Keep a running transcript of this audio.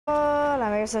Hola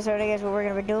amigos, so guys, what we're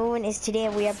gonna be doing is today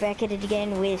we are back at it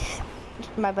again with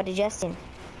my buddy Justin.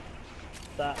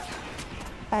 That.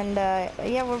 And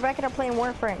yeah, we're back at our playing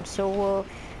Warframe. So we'll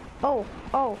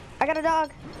oh, I got a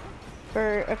dog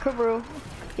or a Kubru.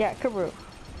 Yeah, Kubru.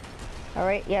 All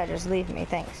right, yeah, just leave me,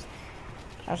 thanks.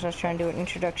 I was just trying to do an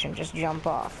introduction, just jump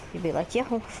off. You'd be like, yo,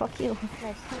 fuck you.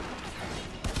 Nice.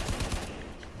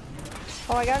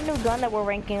 Oh, I got a new gun that we're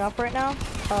ranking up right now.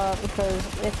 Because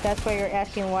if that's why you're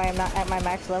asking why I'm not at my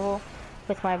max level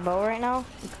with my bow right now,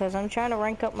 because I'm trying to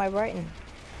rank up my Brighton,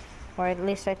 or at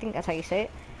least I think that's how you say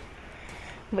it.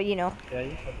 But you know. Yeah,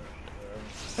 you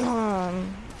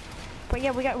But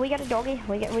yeah, we got a doggy.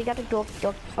 We got a dog.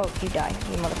 Oh, you die,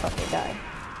 you motherfucker, die.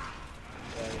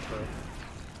 Yeah,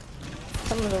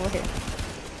 Someone's over here.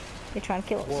 They're trying to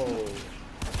kill us. whoa.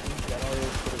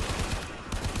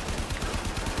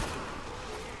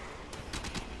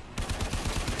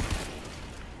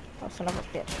 Oh, son of a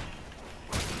bitch.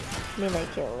 Melee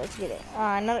kill, let's get it.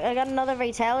 I got another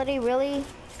vitality, really?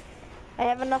 I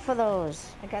have enough of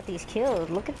those. I got these kills,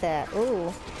 look at that.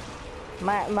 Ooh.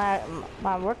 My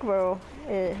work bro,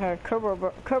 her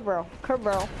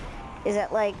Kerberal is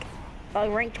at like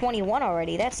rank 21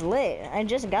 already. That's lit. I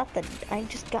just got it,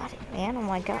 man. Oh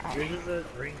my god. Yours is at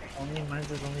rank 20, mine's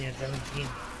is only at 17.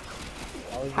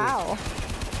 How?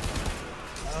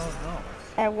 I don't know.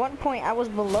 At one point I was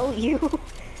below you.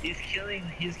 He's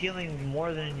killing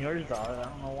more than yours are. I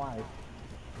don't know why.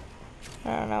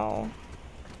 I don't know.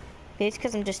 Maybe it's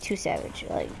because I'm just too savage,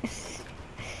 like.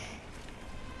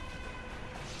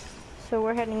 So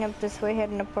we're heading up this way,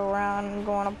 heading up around,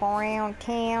 going up around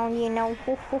town, you know.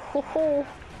 I'll go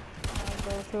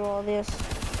through all this.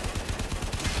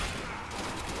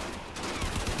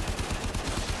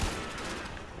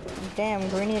 Damn,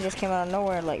 Greenie just came out of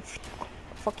nowhere, like,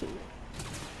 fuck you.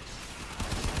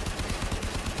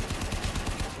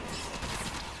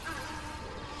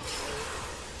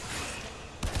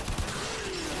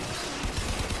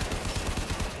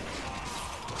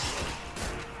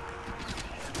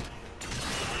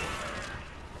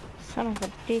 Son of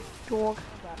a dick dog.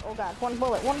 Oh god, one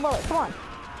bullet, come on.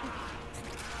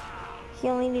 He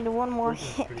only needed one more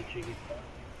hit.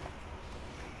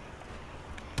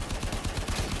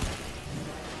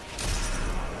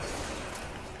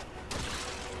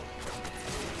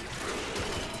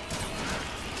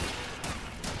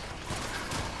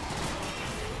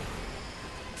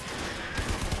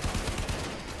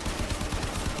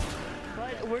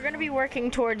 But we're gonna be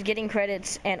working towards getting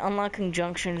credits and unlocking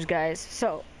junctions, guys.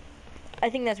 So I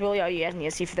think that's really all you guys need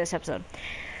to see for this episode.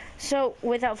 So,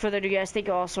 without further ado, guys, thank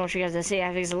you all so much for you guys to see.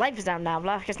 I think life is down now,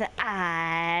 blah, because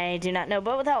I do not know.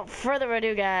 But without further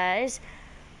ado, guys,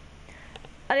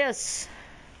 adios,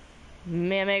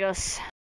 mi amigos.